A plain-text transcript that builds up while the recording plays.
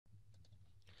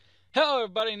Hello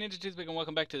everybody, Ninja Toothpick, and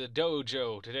welcome back to the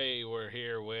dojo. Today we're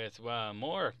here with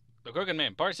more The Crooked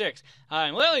Man, Part 6.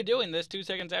 I'm literally doing this 2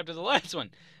 seconds after the last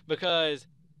one, because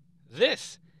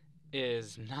this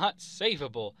is not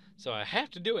savable, so I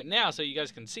have to do it now so you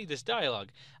guys can see this dialogue.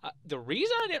 The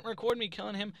reason I didn't record me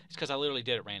killing him is because I literally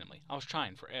did it randomly. I was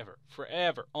trying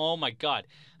forever. Oh my god.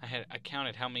 I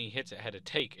counted how many hits it had to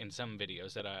take in some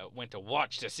videos that I went to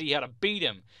watch to see how to beat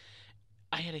him.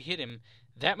 I had to hit him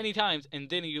that many times, and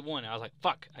then he won. I was like,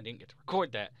 fuck, I didn't get to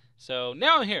record that. So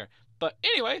now I'm here. But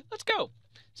anyway, let's go.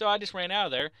 So I just ran out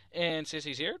of there, and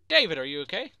Sissy's here. David, are you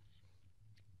okay?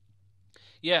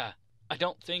 Yeah, I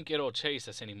don't think it'll chase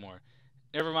us anymore.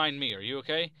 Never mind me, are you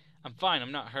okay? I'm fine,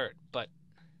 I'm not hurt, but...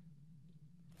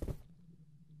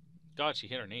 God, she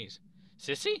hit her knees.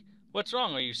 Sissy? What's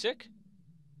wrong, are you sick?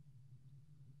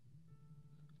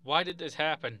 Why did this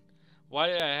happen? Why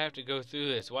did I have to go through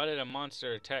this? Why did a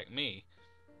monster attack me?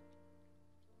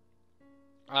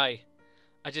 I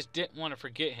just didn't want to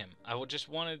forget him. Just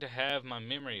wanted to have my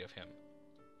memory of him.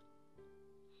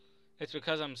 It's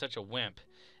because I'm such a wimp.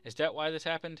 Is that why this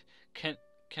happened? Can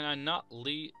I not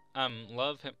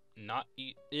love him? Not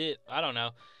eat it? I don't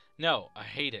know. No, I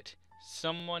hate it.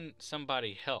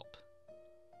 Somebody help.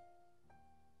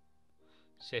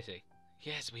 Sissy.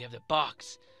 Yes, we have the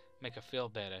box. Make her feel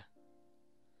better.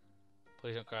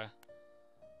 Please don't cry.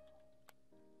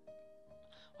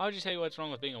 Why would you tell you what's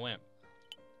wrong with being a wimp?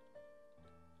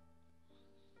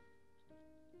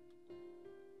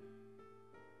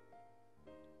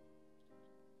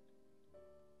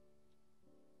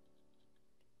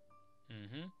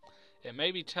 It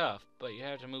may be tough, but you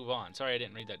have to move on. Sorry I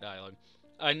didn't read that dialogue.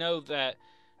 I know that...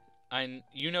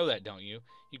 You know that, don't you?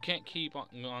 You can't keep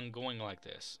on going like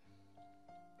this.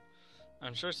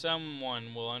 I'm sure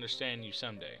someone will understand you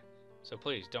someday. So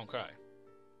please, don't cry.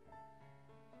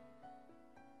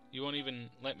 You won't even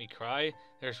let me cry?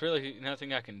 There's really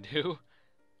nothing I can do?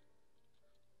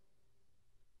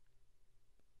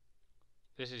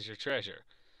 This is your treasure.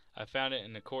 I found it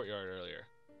in the courtyard earlier.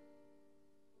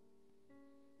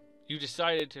 You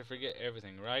decided to forget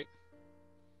everything, right?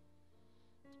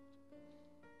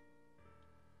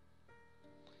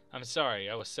 I'm sorry,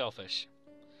 I was selfish.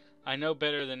 I know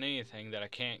better than anything that I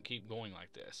can't keep going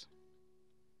like this.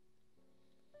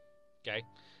 Okay?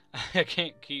 I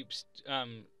can't keep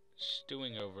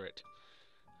stewing over it.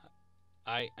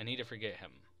 I need to forget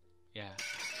him. Yeah.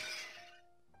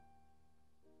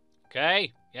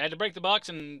 Okay? You had to break the box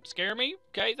and scare me?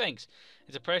 Okay, thanks.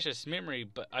 It's a precious memory,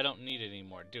 but I don't need it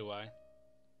anymore, do I?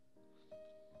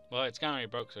 Well, it's kind of already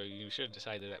broke, so you should have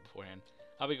decided that beforehand.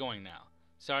 I'll be going now.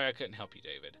 Sorry I couldn't help you,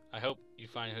 David. I hope you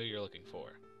find who you're looking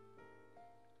for.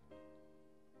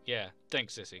 Yeah,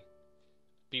 thanks, Sissy.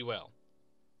 Be well.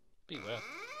 Be well.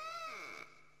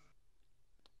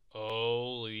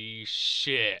 Holy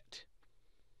shit.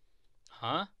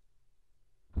 Huh?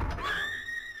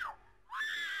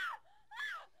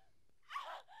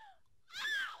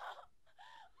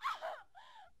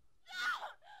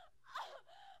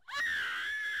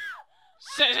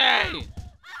 Sissy!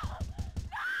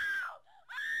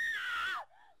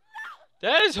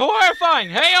 That is horrifying!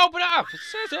 Hey, open up!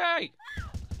 Sissy!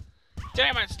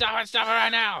 Damn it, stop it right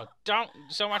now! Don't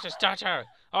so much as touch her!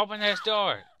 Open this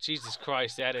door! Jesus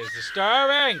Christ, that is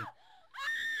disturbing!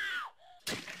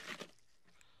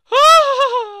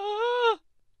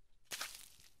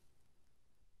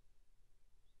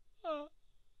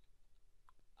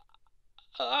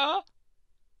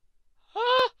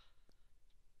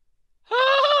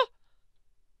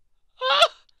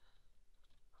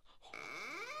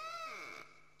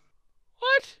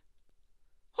 What?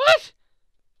 What?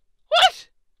 What?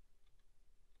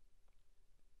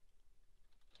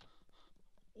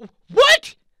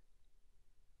 What?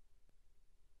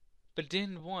 But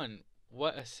then one,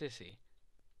 what a sissy.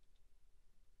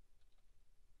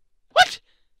 What?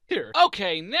 Here.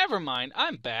 Okay, never mind.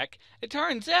 I'm back. It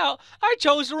turns out I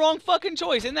chose the wrong fucking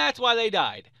choice, and that's why they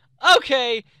died.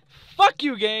 Okay, fuck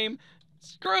you, game.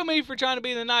 Screw me for trying to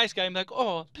be the nice guy. I'm like,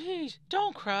 oh, please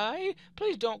don't cry.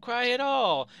 Please don't cry at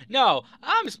all. No,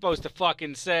 I'm supposed to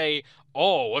fucking say,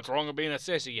 oh, what's wrong with being a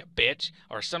sissy, you bitch?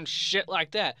 Or some shit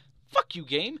like that. Fuck you,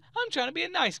 game. I'm trying to be a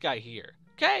nice guy here.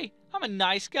 Okay? I'm a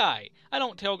nice guy. I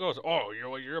don't tell girls, oh,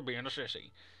 you're being a sissy.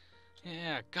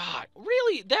 Yeah, God.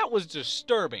 Really? That was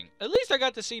disturbing. At least I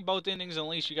got to see both endings, and at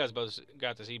least you guys both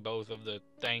got to see both of the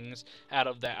things out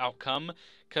of the outcome.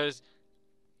 Because,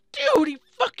 dude, he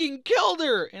fucking killed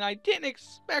her, and I didn't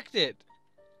expect it.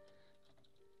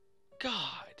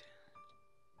 God.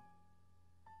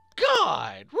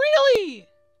 God, really?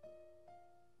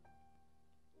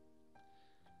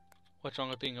 What's wrong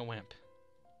with being a wimp?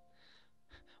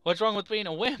 What's wrong with being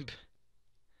a wimp?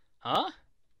 Huh?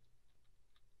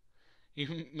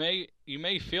 You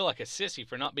may feel like a sissy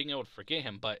for not being able to forget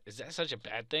him, but is that such a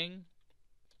bad thing?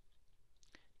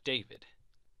 David.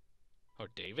 Or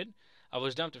David? I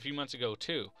was dumped a few months ago,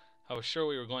 too. I was sure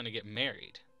we were going to get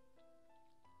married.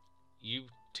 You,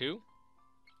 too?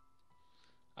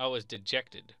 I was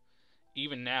dejected.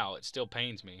 Even now, it still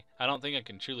pains me. I don't think I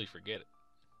can truly forget it.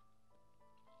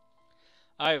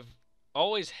 I've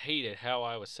always hated how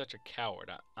I was such a coward.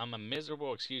 I'm a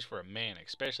miserable excuse for a man,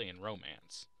 especially in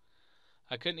romance.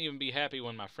 I couldn't even be happy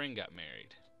when my friend got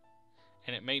married.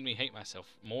 And it made me hate myself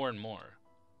more and more.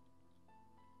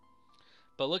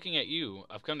 But looking at you,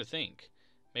 I've come to think,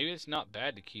 maybe it's not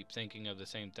bad to keep thinking of the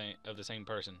same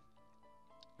person.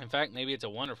 In fact, maybe it's a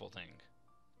wonderful thing.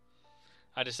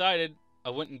 I decided I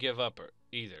wouldn't give up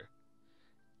either.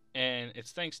 And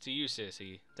it's thanks to you,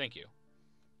 Sissy. Thank you.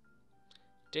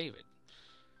 David.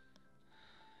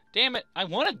 Damn it, I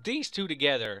wanted these two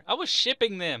together. I was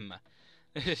shipping them.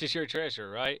 This is your treasure,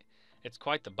 right? It's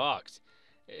quite the box.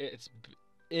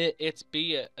 It's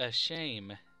be a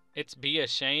shame. It's be a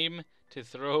shame to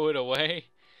throw it away.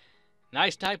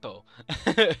 Nice typo.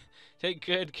 Take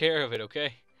good care of it,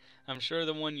 okay? I'm sure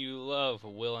the one you love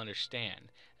will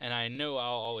understand, and I know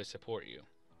I'll always support you.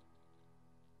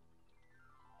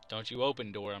 Don't you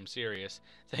open door, I'm serious.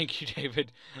 Thank you,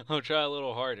 David. I'll try a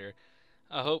little harder.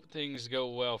 I hope things go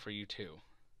well for you, too.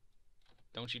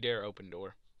 Don't you dare open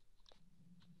door.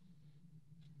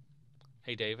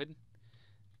 Hey, David.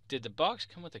 Did the box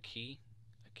come with a key?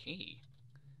 A key?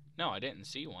 No, I didn't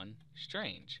see one.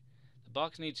 Strange. The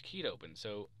box needs key to open,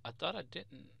 so I thought I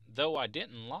didn't, though I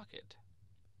didn't lock it.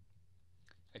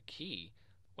 A key?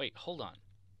 Wait, hold on.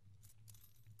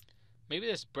 Maybe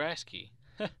this brass key.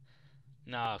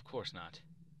 Nah, of course not.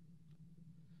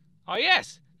 Oh,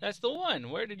 yes! That's the one!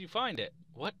 Where did you find it?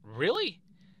 What? Really?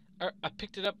 I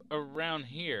picked it up around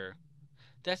here.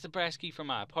 That's the brass key from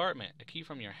my apartment. A key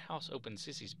from your house opened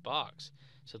Sissy's box.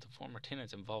 So the former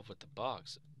tenant's involved with the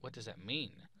box. What does that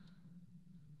mean?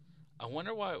 I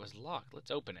wonder why it was locked.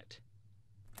 Let's open it.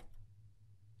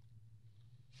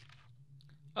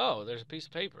 Oh, there's a piece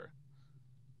of paper.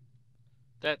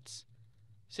 That's...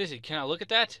 Sissy, can I look at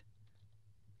that?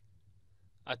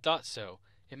 I thought so.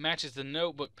 It matches the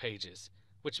notebook pages.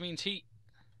 Which means he...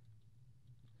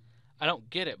 I don't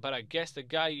get it, but I guess the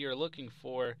guy you're looking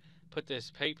for put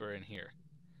this paper in here.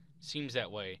 Seems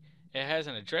that way. It has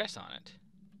an address on it.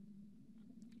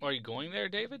 Are you going there,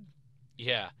 David?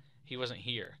 Yeah, he wasn't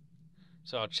here.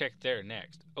 So I'll check there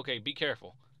next. Okay, be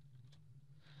careful.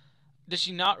 Does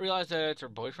she not realize that it's her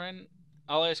boyfriend?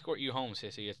 I'll escort you home,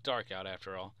 Sissy. It's dark out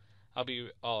after all. I'll be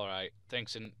alright.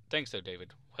 Thanks though, David.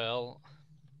 Well...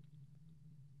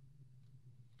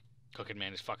 Cooking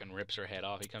Man just fucking rips her head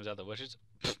off. He comes out the bushes.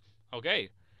 Okay.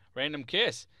 Random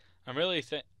kiss. I'm really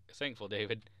thankful,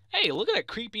 David. Hey, look at that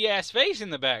creepy-ass face in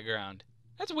the background.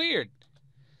 That's weird.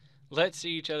 Let's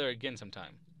see each other again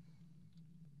sometime.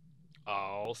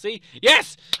 Oh, see?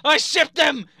 Yes! I shipped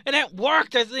them! And it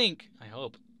worked, I think. I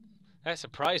hope. That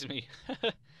surprised me.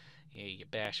 Yeah, you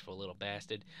bashful little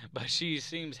bastard. But she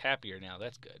seems happier now.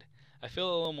 That's good. I feel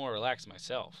a little more relaxed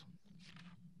myself.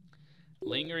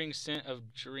 Lingering scent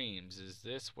of dreams. Is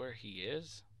this where he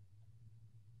is?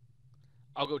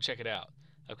 I'll go check it out.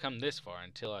 I've come this far.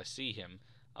 Until I see him,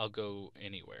 I'll go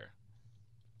anywhere.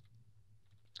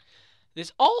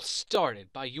 This all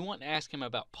started by you wanting to ask him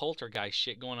about poltergeist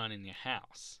shit going on in your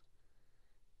house.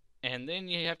 And then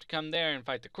you have to come there and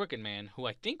fight the Crooked Man, who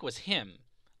I think was him.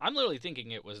 I'm literally thinking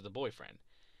it was the boyfriend.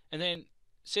 And then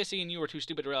Sissy and you were too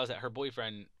stupid to realize that her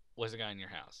boyfriend was the guy in your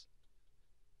house.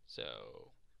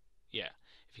 So, yeah.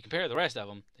 If you compare the rest of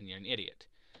them, then you're an idiot.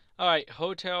 Alright,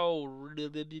 Hotel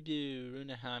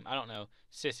Runeheim. I don't know.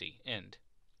 Sissy. End.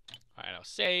 Alright, I'll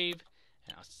save.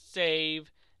 And I'll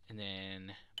save. And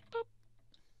then... boop.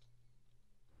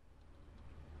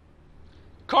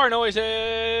 Car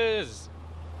noises!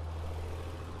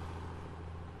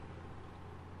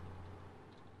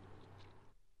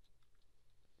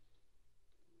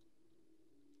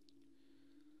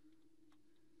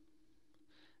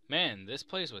 Man, this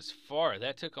place was far.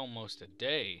 That took almost a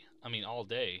day. I mean, all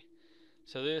day.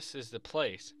 So this is the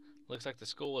place. Looks like the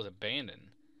school was abandoned.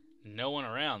 No one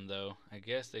around, though. I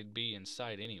guess they'd be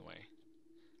inside anyway.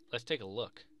 Let's take a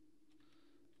look.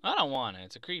 I don't want it.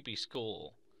 It's a creepy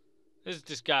school. This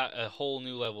just got a whole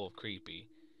new level of creepy.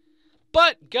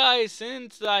 But, guys,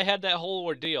 since I had that whole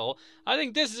ordeal, I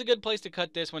think this is a good place to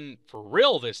cut this one for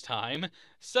real this time.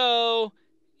 So,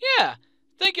 yeah.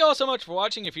 Thank you all so much for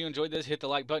watching. If you enjoyed this, hit the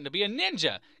like button to be a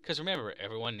ninja. Because remember,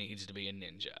 everyone needs to be a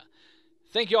ninja.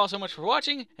 Thank you all so much for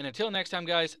watching, and until next time,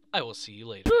 guys, I will see you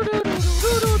later.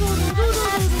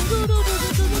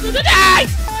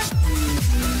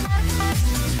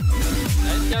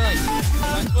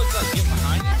 I'm supposed to like get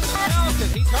behind him somehow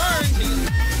because he turns.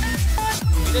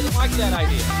 He doesn't like that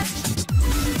idea.